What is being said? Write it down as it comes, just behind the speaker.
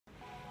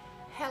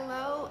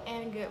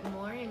and good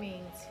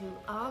morning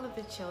to all of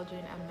the children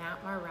of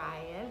Mount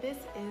Moriah. This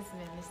is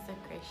Minister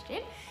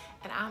Christian,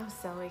 and I'm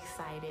so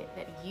excited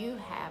that you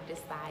have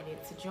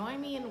decided to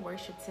join me in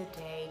worship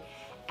today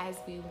as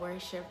we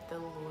worship the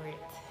Lord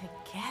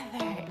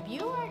together. If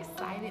you are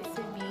excited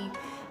to be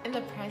in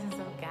the presence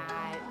of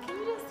God, can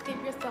you just give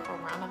yourself a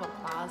round of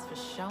applause for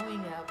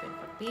showing up and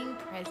for being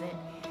present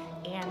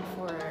and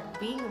for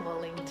being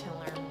willing to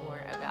learn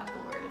more about the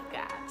Word of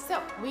God? So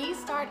we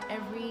start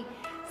every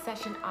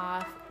session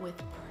off with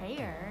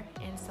prayer,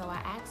 and so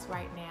I ask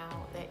right now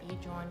that you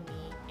join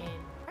me in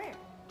prayer.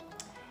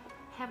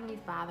 Heavenly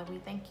Father, we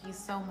thank you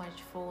so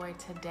much for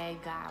today,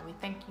 God. We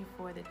thank you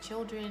for the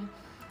children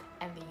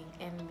and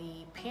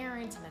the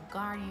parents and the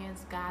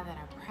guardians, God, that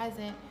are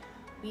present.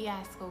 We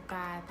ask, oh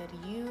God, that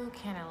you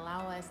can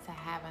allow us to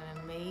have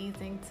an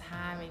amazing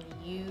time in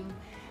you.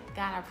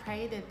 God, I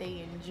pray that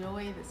they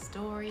enjoy the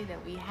story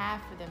that we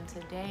have for them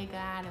today,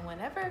 God, and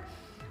whatever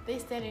they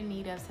stand in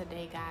need of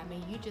today, God, may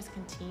you just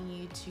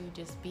continue to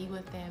just be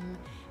with them,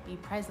 be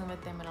present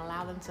with them, and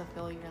allow them to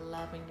feel your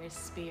love and your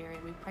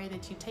spirit. We pray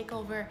that you take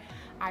over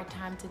our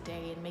time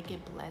today and make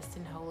it blessed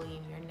and holy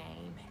in your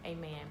name.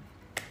 Amen.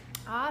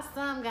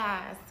 Awesome,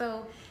 guys.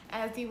 So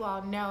as you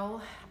all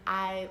know,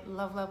 I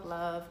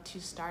love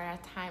to start our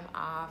time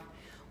off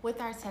with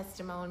our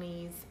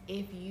testimonies.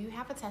 If you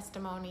have a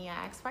testimony, I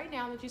ask right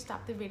now that you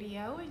stop the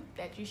video and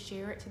that you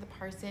share it to the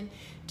person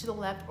to the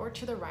left or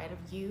to the right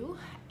of you,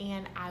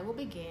 and I will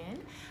begin.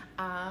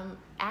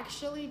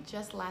 Actually,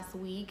 just last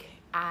week,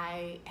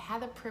 I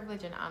had the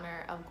privilege and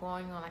honor of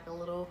going on like a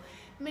little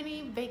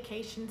mini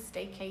vacation,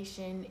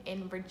 staycation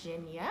in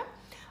Virginia.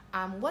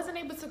 Wasn't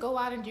able to go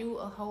out and do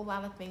a whole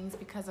lot of things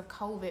because of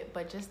COVID,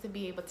 but just to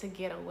be able to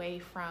get away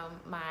from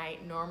my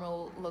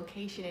normal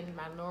location and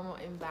my normal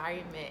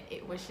environment,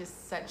 it was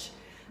just such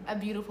a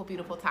beautiful,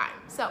 beautiful time.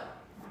 So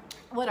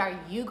what are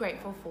you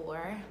grateful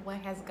for? What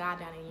has God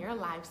done in your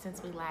life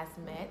since we last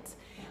met?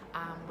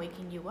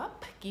 Waking you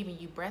up, giving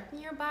you breath in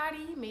your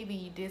body. Maybe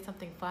you did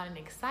something fun and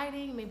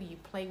exciting. Maybe you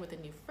played with a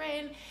new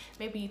friend.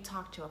 Maybe you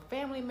talked to a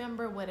family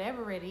member.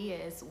 Whatever it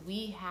is,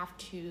 we have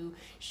to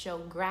show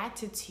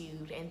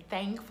gratitude and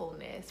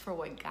thankfulness for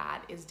what God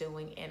is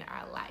doing in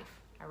our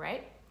life. All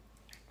right?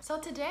 So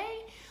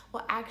today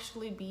will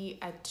actually be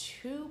a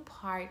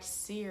two-part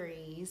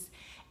series,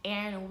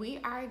 and we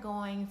are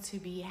going to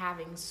be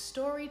having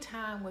story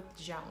time with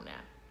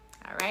Jonah.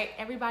 All right?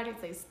 Everybody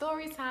say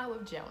story time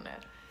with Jonah.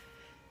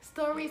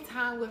 Story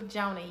time with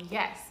Jonah,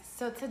 yes.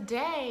 So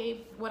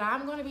today, what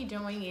I'm going to be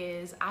doing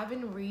is I've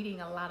been reading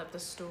a lot of the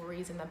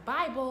stories in the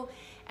Bible,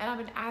 and I've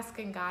been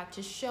asking God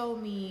to show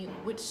me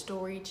which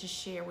story to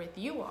share with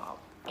you all.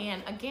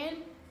 And again,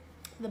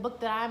 the book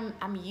that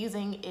I'm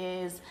using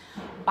is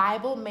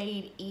Bible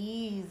Made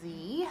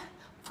Easy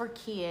for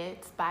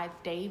Kids by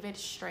David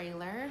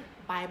Strahler.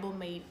 Bible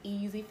Made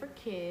Easy for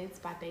Kids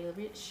by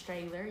David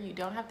Strahler. You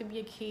don't have to be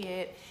a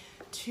kid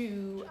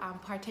to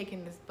partake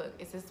in this book.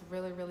 It's just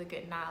really, really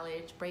good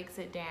knowledge, breaks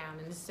it down.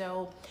 And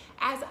so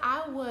as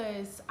I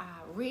was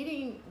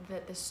reading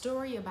the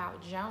story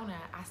about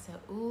Jonah, I said,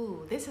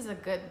 ooh, this is a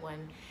good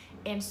one.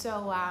 And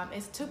so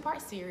it's a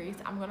two-part series.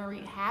 I'm going to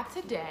read half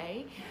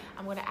today.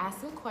 I'm going to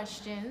ask some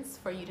questions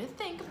for you to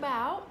think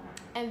about.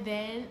 And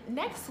then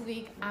next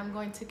week, I'm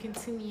going to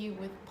continue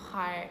with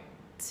part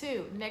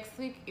 2. Next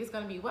week is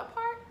going to be what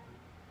part?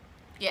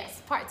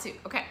 Yes, part 2.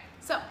 Okay,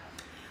 so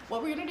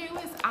what we're going to do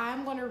is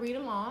I'm going to read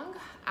along.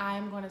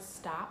 I'm going to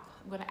stop.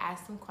 I'm going to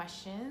ask some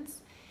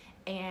questions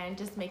and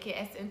just make it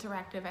as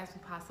interactive as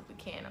we possibly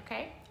can,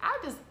 okay? I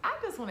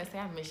just want to say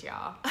I miss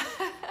y'all.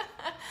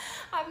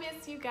 I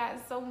miss you guys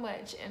so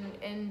much,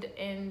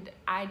 and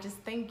I just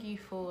thank you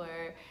for,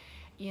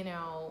 you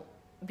know,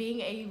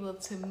 being able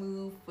to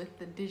move with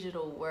the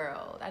digital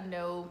world. I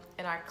know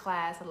in our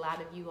class, a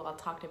lot of you all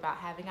talked about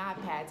having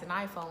iPads and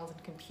iPhones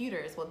and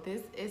computers. Well,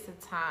 this is a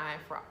time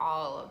for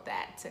all of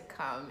that to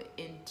come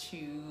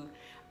into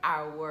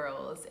our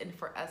worlds and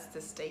for us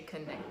to stay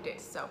connected.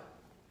 So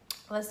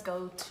let's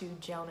go to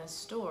Jonah's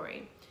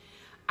story.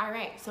 All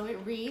right, so it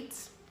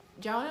reads,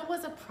 Jonah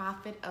was a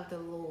prophet of the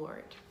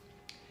Lord.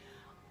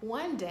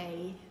 One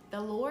day, the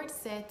Lord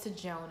said to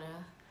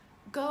Jonah,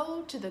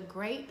 go to the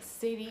great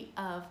city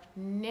of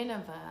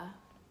Nineveh.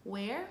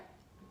 Where?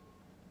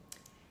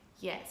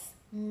 Yes,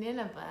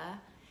 Nineveh,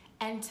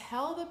 and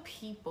tell the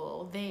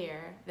people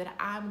there that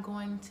I'm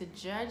going to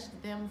judge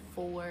them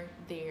for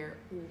their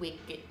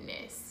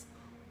wickedness.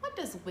 What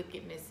does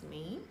wickedness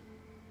mean?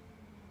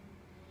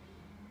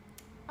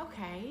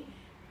 Okay,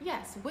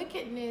 yes,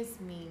 wickedness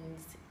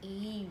means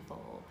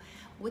evil.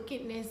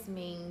 Wickedness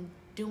means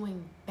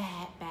doing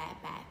bad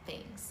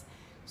things.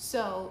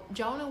 So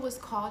Jonah was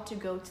called to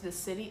go to the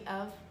city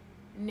of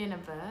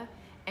Nineveh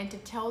and to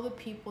tell the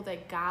people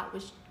that God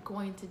was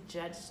going to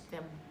judge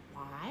them.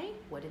 Why?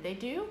 What did they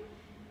do?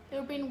 They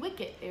were being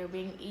wicked. They were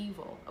being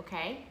evil,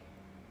 okay?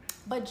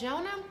 But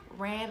Jonah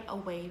ran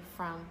away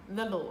from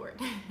the Lord.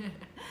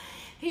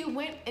 He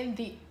went in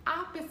the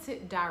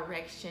opposite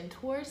direction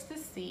towards the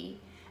sea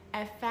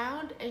and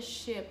found a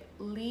ship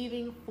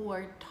leaving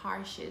for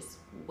Tarshish.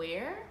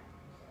 Where?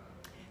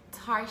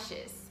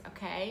 Tarshish,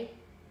 okay?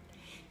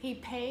 He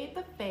paid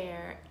the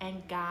fare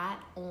and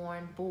got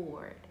on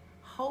board,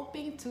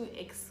 hoping to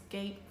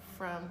escape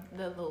from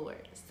the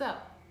Lord. So,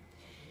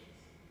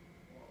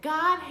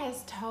 God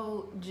has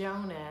told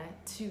Jonah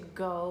to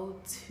go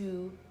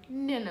to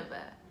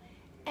Nineveh.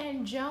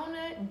 And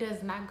Jonah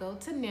does not go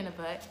to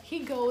Nineveh. He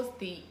goes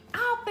the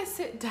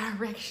opposite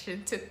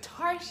direction to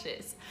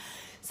Tarshish.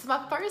 So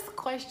my first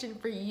question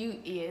for you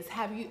is,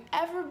 have you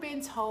ever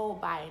been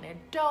told by an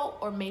adult,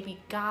 or maybe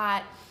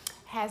God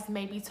has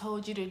maybe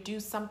told you to do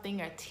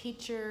something, a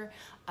teacher,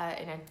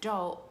 an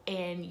adult,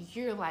 and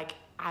you're like,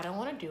 I don't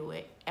want to do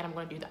it, and I'm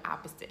going to do the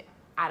opposite.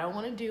 I don't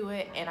want to do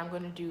it, and I'm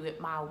going to do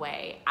it my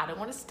way. I don't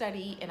want to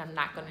study, and I'm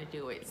not going to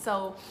do it.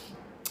 So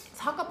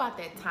talk about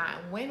that time.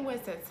 When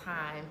was the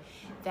time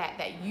that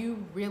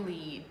you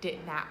really did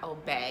not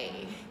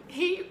obey?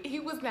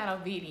 He was not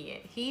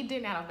obedient. He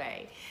did not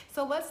obey.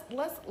 So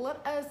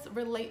let us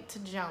relate to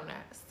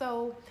Jonah.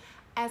 So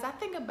as I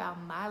think about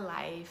my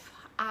life,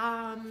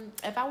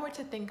 if I were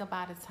to think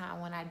about a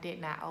time when I did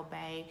not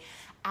obey,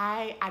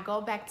 I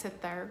go back to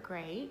 3rd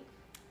grade.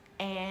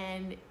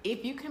 And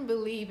if you can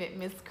believe it,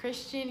 Miss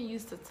Christian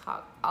used to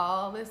talk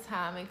all this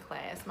time in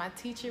class. My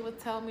teacher would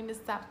tell me to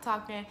stop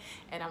talking,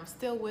 and I'm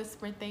still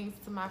whispering things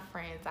to my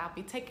friends. I'll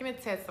be taking a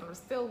test, and I'm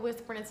still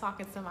whispering and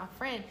talking to my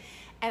friend.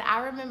 And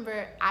I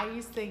remember I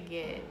used to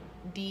get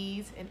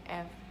D's and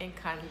F in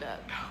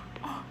conduct.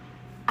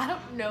 I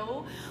don't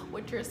know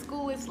what your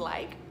school is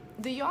like.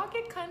 Do y'all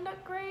get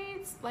conduct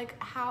grades? Like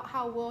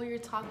how well you're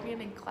talking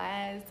in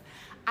class?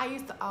 I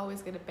used to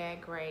always get a bad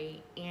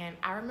grade, and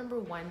I remember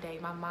one day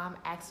my mom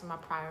asked for my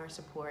progress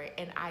report,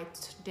 and I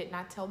did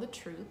not tell the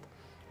truth,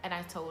 and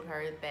I told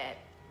her that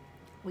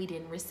we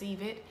didn't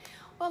receive it.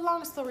 Well,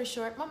 long story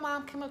short, my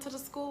mom came up to the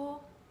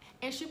school,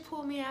 and she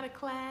pulled me out of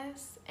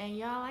class, and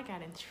y'all, I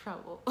got in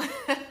trouble.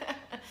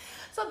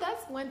 So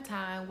that's one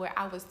time where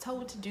I was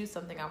told to do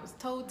something. I was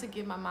told to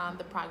give my mom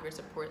the progress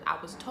report.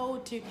 I was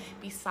told to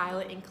be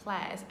silent in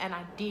class, and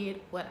I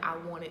did what I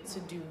wanted to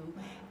do,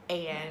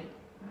 and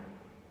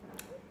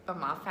my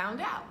mom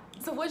found out.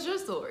 So what's your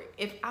story?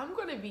 If I'm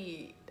gonna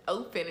be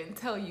open and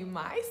tell you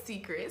my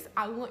secrets,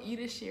 I want you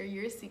to share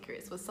your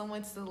secrets with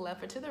someone to the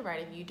left or to the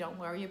right of you. Don't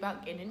worry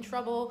about getting in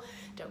trouble.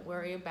 Don't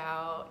worry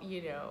about,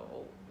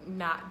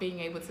 not being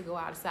able to go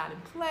outside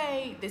and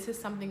play. This is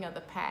something of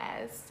the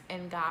past,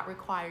 and God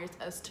requires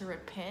us to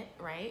repent,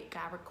 right?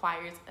 God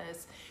requires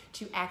us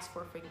to ask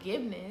for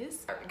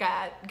forgiveness.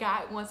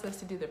 God wants us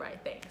to do the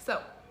right thing.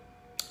 So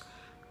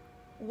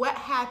what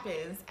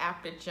happens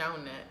after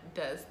Jonah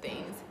does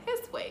things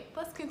his way?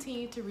 Let's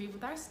continue to read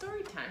with our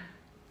story time.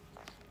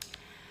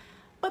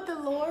 But the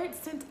Lord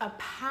sent a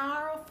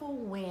powerful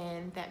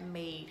wind that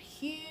made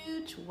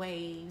huge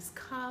waves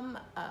come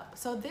up.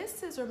 So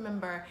this is,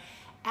 remember,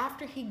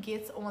 after he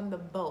gets on the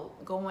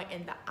boat going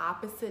in the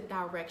opposite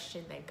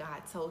direction that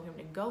God told him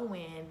to go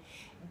in,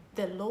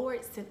 the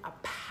Lord sent a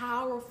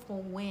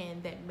powerful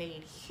wind that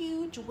made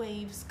huge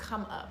waves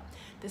come up.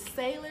 The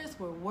sailors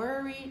were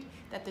worried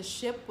that the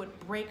ship would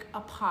break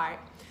apart,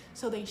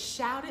 so they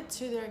shouted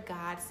to their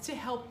gods to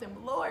help them.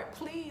 Lord,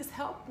 please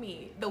help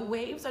me. The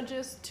waves are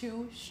just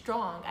too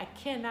strong. I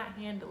cannot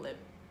handle it.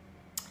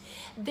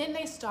 Then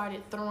they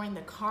started throwing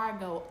the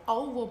cargo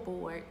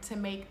overboard to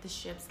make the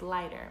ships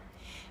lighter.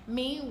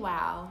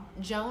 Meanwhile,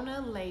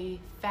 Jonah lay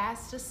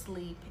fast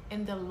asleep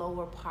in the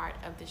lower part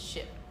of the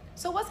ship.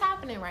 So what's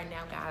happening right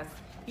now, guys?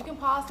 You can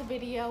pause the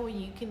video and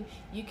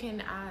you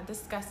can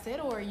discuss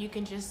it, or you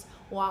can just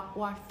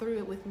walk through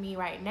it with me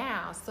right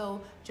now.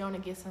 So Jonah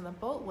gets on the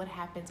boat. What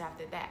happens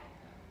after that?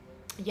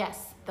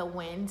 Yes, the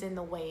winds and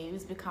the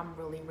waves become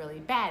really, really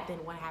bad. Then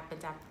what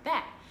happens after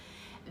that?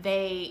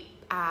 They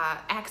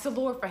ask the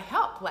Lord for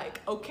help.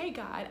 Like, okay,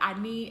 God, I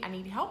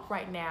need help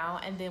right now.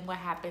 And then what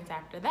happens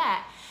after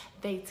that?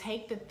 They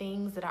take the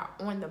things that are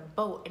on the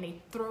boat and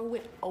they throw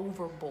it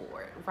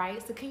overboard,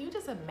 right? So can you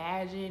just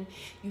imagine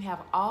you have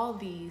all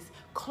these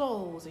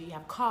clothes, or you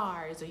have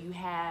cars, or you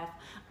have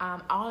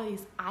all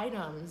these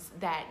items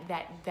that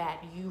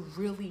you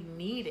really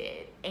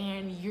needed,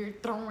 and you're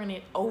throwing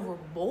it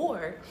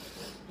overboard,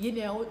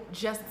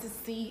 just to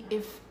see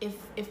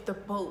if the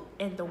boat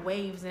and the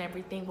waves and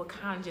everything will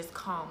kind of just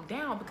calm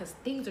down, because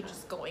things are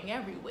just going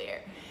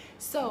everywhere.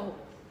 So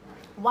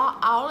while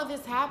all of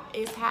this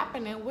is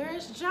happening,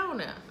 where's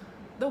Jonah?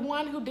 The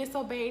one who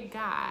disobeyed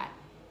God.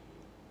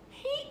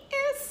 He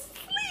is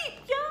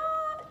asleep,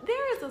 y'all.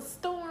 There is a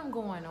storm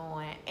going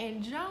on,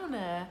 and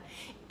Jonah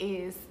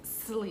is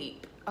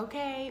asleep,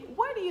 okay?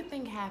 What do you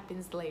think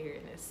happens later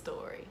in this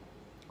story?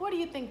 What do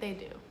you think they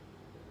do?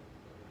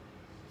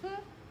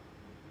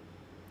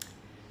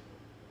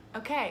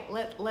 Okay,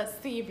 let's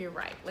see if you're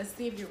right. Let's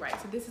see if you're right.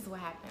 So this is what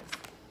happens.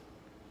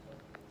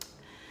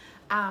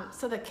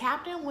 So the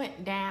captain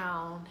went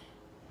down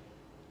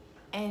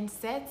and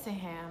said to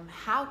him,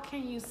 "How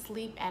can you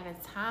sleep at a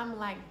time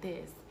like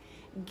this?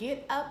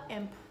 Get up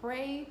and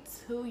pray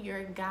to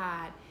your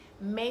God.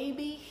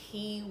 Maybe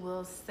he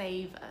will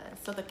save us."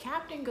 So the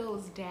captain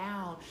goes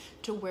down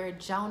to where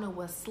Jonah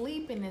was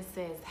sleeping and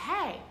says,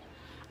 "Hey,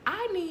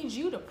 I need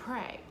you to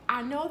pray.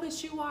 I know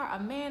that you are a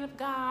man of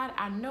God.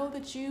 I know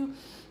that you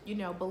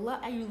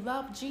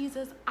love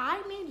Jesus.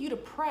 I need you to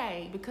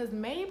pray, because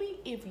maybe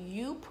if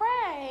you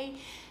pray,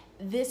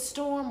 this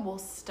storm will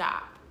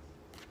stop.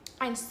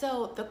 And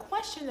so the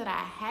question that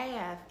I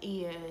have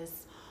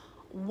is,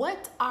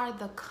 what are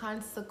the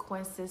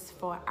consequences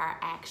for our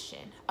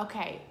action?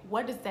 Okay,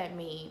 what does that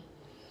mean?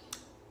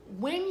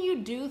 When you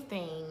do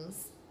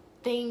things,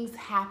 things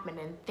happen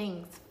and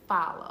things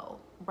follow,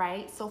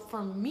 right? So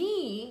for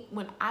me,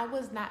 when I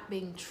was not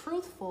being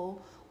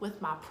truthful with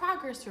my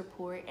progress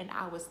report and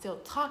I was still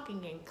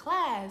talking in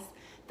class,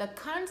 the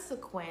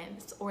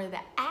consequence or the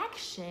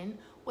action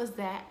was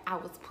that I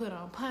was put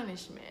on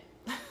punishment.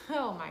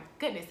 Oh my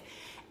goodness.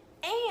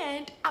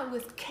 And I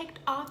was kicked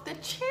off the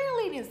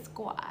cheerleading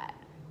squad.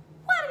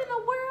 What in the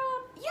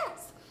world?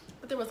 Yes,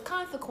 but there was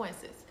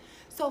consequences.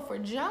 So for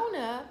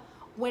Jonah,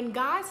 when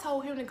God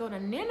told him to go to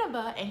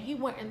Nineveh and he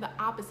went in the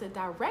opposite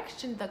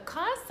direction, the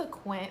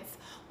consequence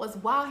was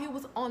while he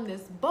was on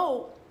this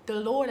boat, the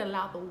Lord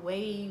allowed the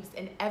waves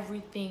and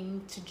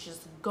everything to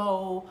just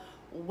go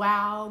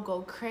wild,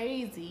 go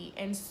crazy.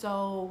 And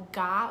so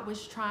God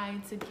was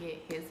trying to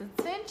get his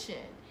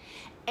attention.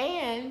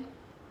 And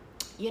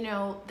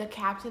the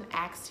captain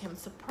asked him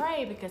to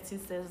pray, because he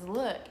says,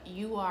 look,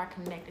 you are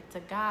connected to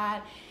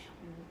God.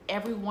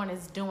 Everyone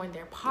is doing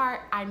their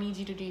part. I need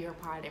you to do your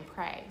part and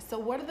pray. So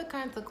what are the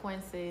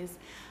consequences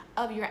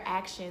of your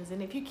actions?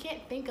 And if you can't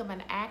think of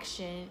an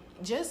action,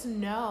 just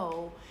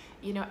know,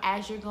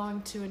 as you're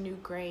going to a new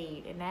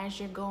grade and as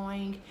you're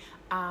going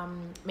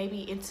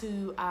maybe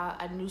into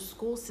a new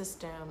school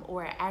system,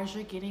 or as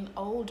you're getting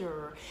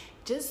older,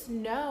 just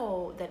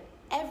know that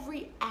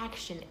every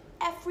action,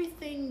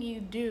 everything you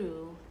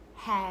do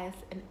has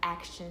an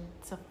action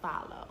to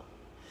follow.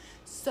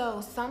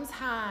 So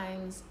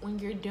sometimes when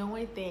you're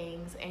doing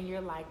things and you're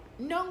like,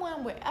 no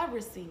one would ever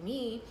see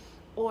me,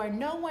 or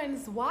no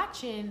one's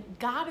watching,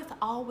 God is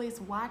always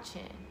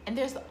watching. And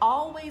there's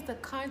always a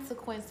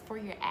consequence for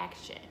your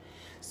action.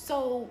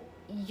 So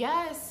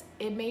yes,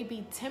 it may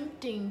be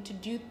tempting to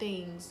do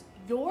things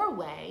your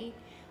way,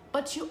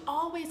 but you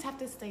always have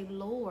to say,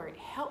 Lord,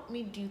 help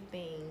me do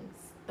things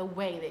the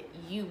way that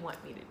you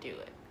want me to do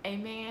it.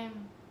 Amen.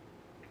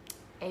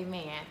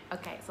 Amen.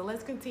 Okay, so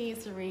let's continue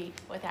to read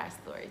with our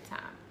story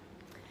time.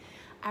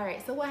 All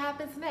right, so what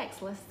happens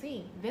next? Let's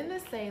see. Then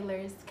the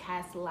sailors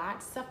cast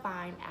lots to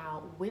find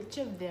out which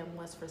of them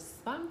was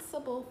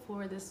responsible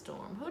for the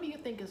storm. Who do you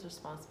think is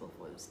responsible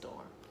for the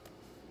storm?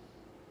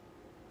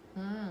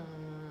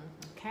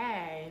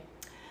 Okay.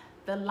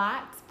 The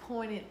lots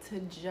pointed to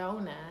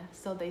Jonah,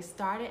 so they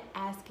started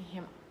asking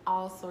him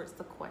all sorts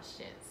of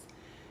questions.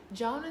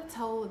 Jonah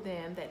told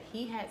them that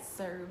he had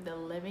served the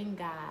living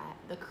God,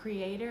 the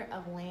creator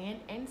of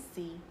land and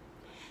sea,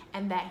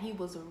 and that he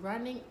was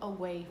running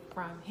away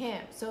from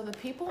him. So the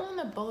people on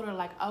the boat are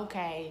like,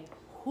 okay,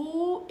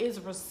 who is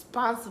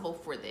responsible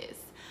for this?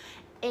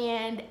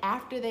 And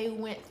after they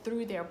went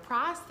through their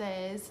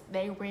process,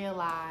 they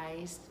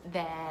realized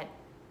that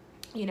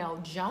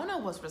Jonah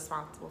was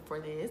responsible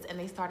for this, and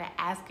they started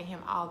asking him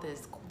all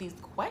these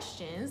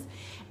questions,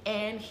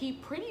 and he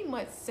pretty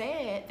much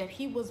said that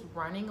he was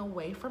running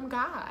away from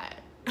God.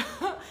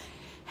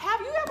 Have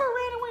you ever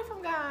ran away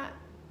from God?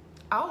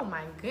 Oh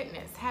my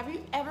goodness. Have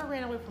you ever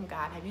ran away from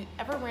God? Have you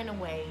ever ran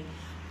away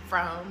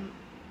from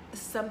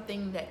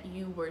something that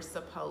you were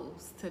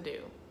supposed to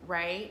do,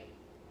 right?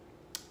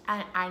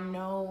 I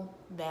know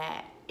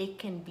that it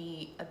can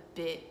be a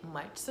bit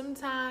much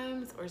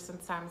sometimes, or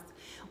sometimes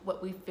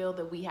what we feel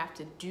that we have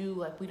to do,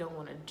 like we don't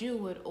want to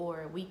do it,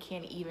 or we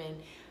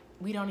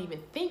don't even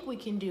think we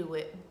can do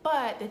it.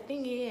 But the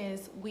thing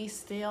is, we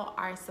still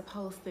are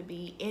supposed to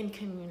be in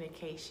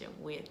communication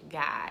with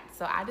God.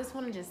 So I just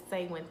want to just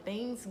say, when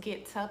things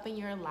get tough in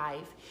your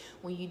life,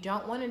 when you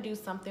don't want to do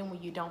something,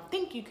 when you don't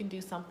think you can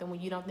do something,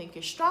 when you don't think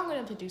you're strong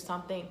enough to do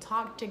something,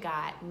 talk to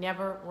God.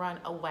 Never run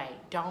away.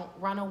 Don't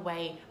run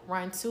away.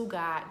 Run to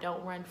God.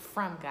 Don't run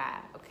from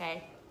God,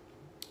 okay?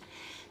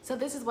 So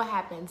this is what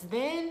happens.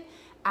 Then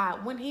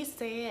when he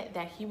said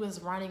that he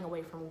was running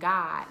away from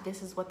God,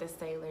 this is what the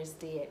sailors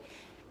did.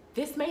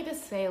 This made the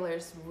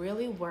sailors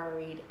really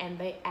worried, and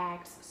they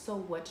asked, so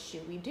what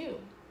should we do?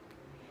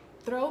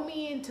 Throw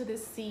me into the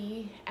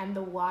sea and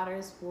the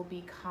waters will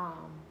be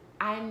calm.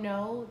 I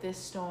know this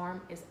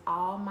storm is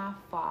all my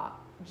fault,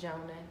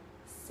 Jonah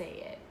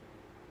said.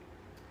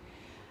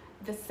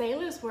 The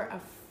sailors were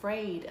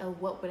afraid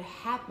of what would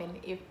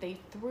happen if they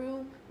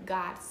threw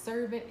God's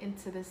servant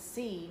into the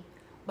sea.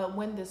 But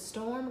when the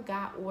storm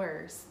got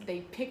worse,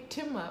 they picked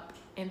him up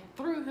and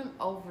threw him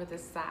over the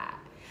side.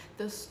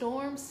 The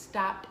storm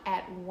stopped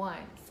at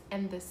once,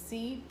 and the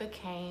sea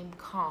became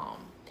calm.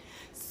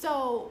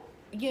 So,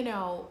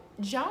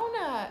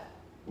 Jonah,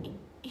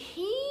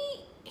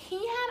 he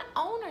had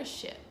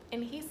ownership,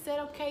 and he said,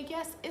 okay,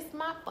 yes, it's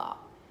my fault.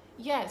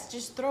 Yes,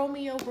 just throw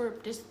me over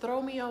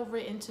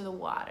into the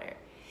water.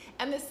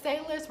 And the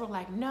sailors were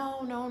like,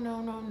 no, no,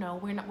 no, no, no.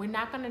 We're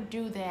not gonna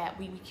do that.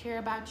 We care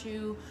about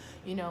you.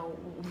 You know,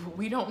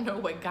 we don't know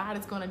what God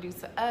is gonna do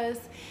to us.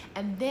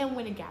 And then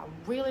when it got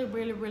really,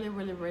 really, really,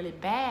 really, really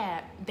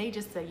bad, they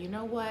just said, you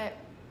know what?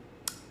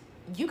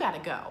 You gotta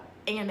go.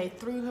 And they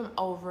threw him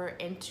over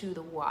into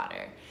the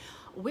water.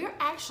 We're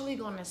actually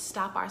gonna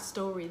stop our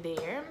story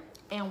there,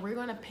 and we're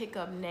gonna pick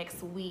up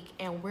next week,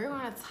 and we're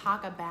gonna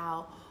talk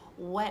about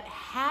what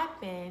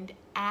happened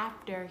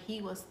after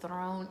he was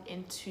thrown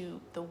into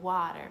the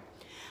water.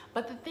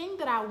 But the thing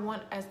that I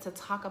want us to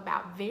talk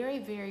about very,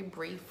 very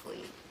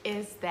briefly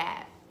is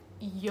that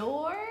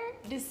your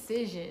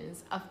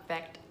decisions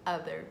affect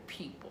other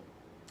people.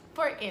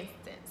 For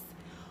instance,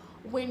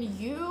 when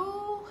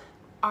you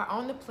are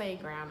on the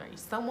playground, or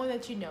someone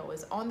that you know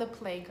is on the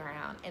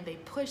playground and they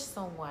push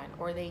someone,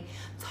 or they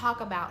talk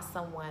about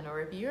someone,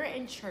 or if you're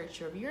in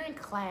church, or if you're in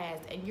class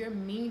and you're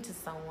mean to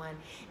someone,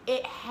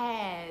 it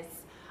has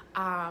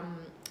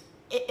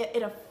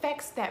it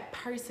affects that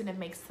person. It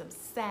makes them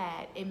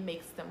sad, it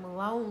makes them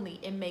lonely,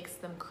 it makes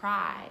them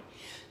cry.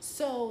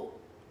 So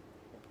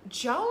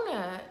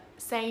Jonah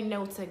saying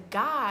no to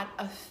God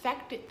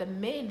affected the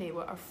men. They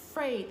were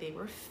afraid, they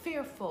were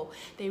fearful,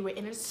 they were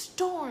in a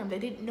storm, they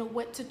didn't know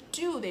what to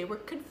do, they were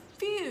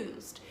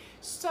confused.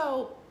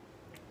 So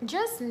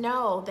just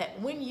know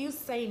that when you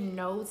say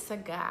no to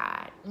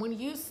God, when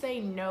you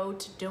say no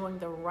to doing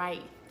the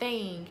right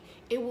thing,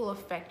 it will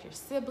affect your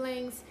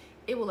siblings,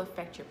 it will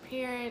affect your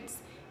parents,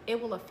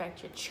 it will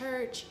affect your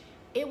church,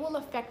 it will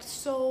affect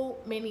so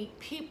many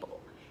people.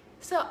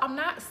 So I'm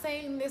not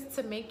saying this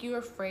to make you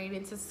afraid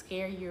and to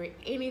scare you or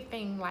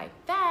anything like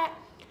that,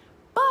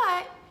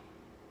 but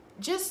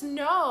just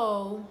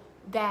know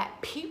that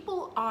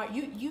people are,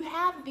 you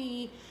have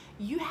the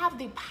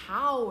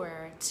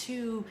power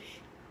to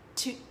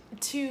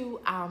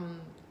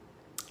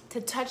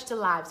touch the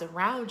lives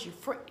around you.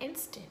 For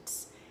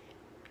instance,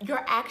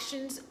 your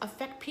actions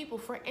affect people.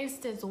 For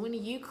instance, when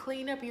you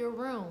clean up your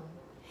room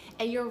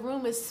and your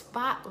room is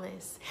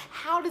spotless,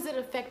 how does it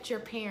affect your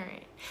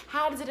parent?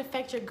 How does it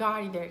affect your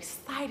guardian? They're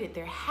excited,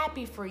 they're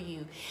happy for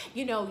you.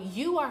 You know,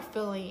 you are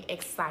feeling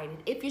excited.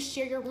 If you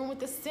share your room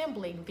with a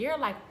sibling, they're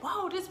like,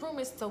 whoa, this room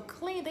is so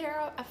clean. They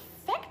are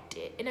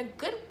affected in a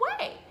good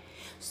way.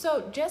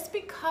 So just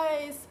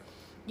because,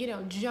 you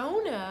know,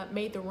 Jonah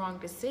made the wrong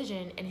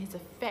decision and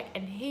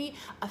he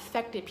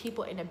affected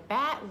people in a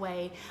bad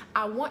way,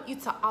 I want you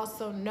to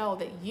also know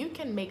that you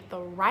can make the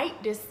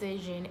right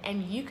decision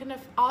and you can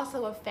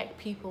also affect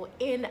people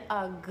in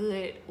a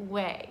good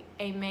way.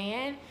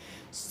 Amen.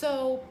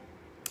 So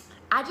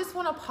I just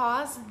want to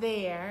pause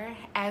there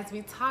as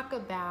we talk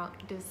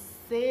about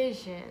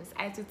decisions,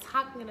 as we're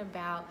talking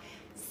about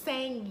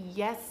saying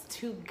yes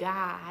to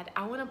God.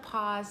 I want to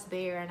pause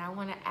there and I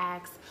want to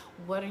ask,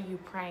 what are you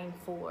praying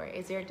for?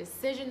 Is there a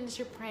decision that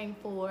you're praying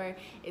for?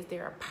 Is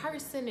there a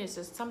person? Is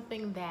there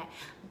something that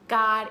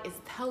God is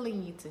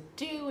telling you to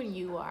do and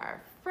you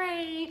are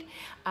afraid?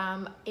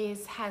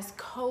 Has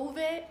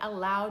COVID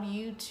allowed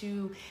you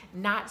to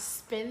not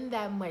spend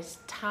that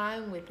much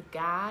time with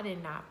God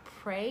and not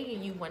pray,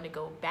 and you want to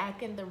go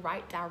back in the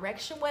right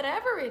direction?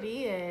 Whatever it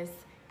is,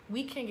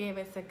 we can give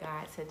it to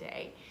God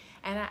today.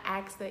 And I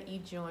ask that you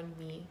join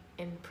me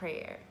in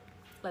prayer.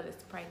 Let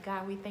us pray.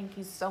 God, we thank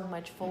you so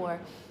much for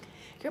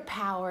your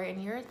power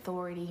and your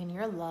authority and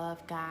your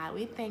love, God.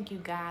 We thank you,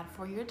 God,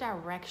 for your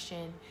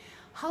direction.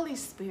 Holy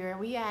Spirit,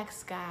 we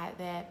ask, God,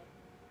 that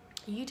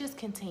you just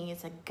continue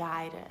to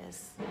guide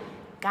us,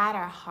 guide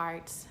our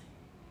hearts,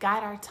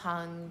 guide our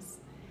tongues,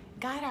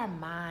 guide our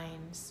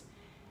minds,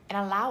 and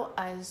allow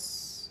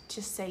us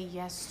to say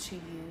yes to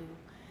you.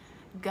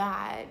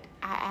 God,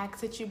 I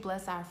ask that you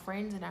bless our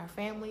friends and our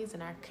families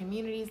and our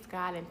communities,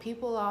 God, and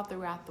people all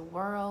throughout the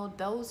world,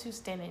 those who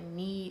stand in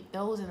need,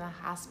 those in the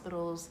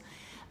hospitals,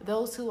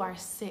 those who are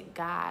sick,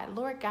 God.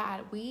 Lord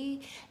God,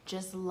 we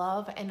just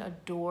love and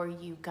adore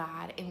you,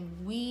 God,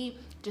 and we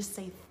just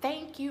say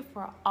thank you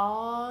for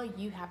all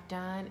you have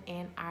done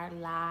in our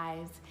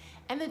lives.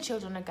 And the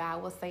children of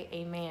God will say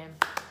amen.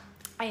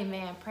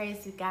 Amen.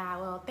 Praise to God.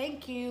 Well,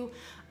 thank you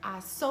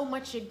so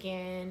much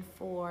again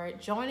for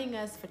joining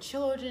us for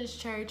Children's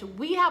Church.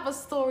 We have a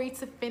story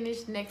to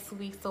finish next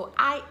week, so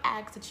I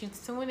ask that you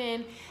tune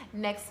in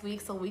next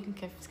week so we can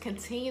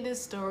continue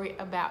this story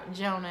about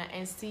Jonah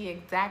and see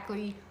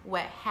exactly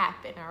what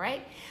happened. All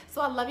right.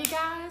 So I love you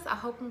guys. I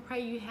hope and pray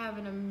you have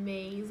an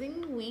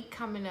amazing week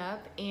coming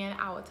up, and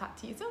I will talk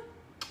to you soon.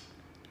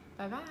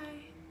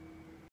 Bye-bye.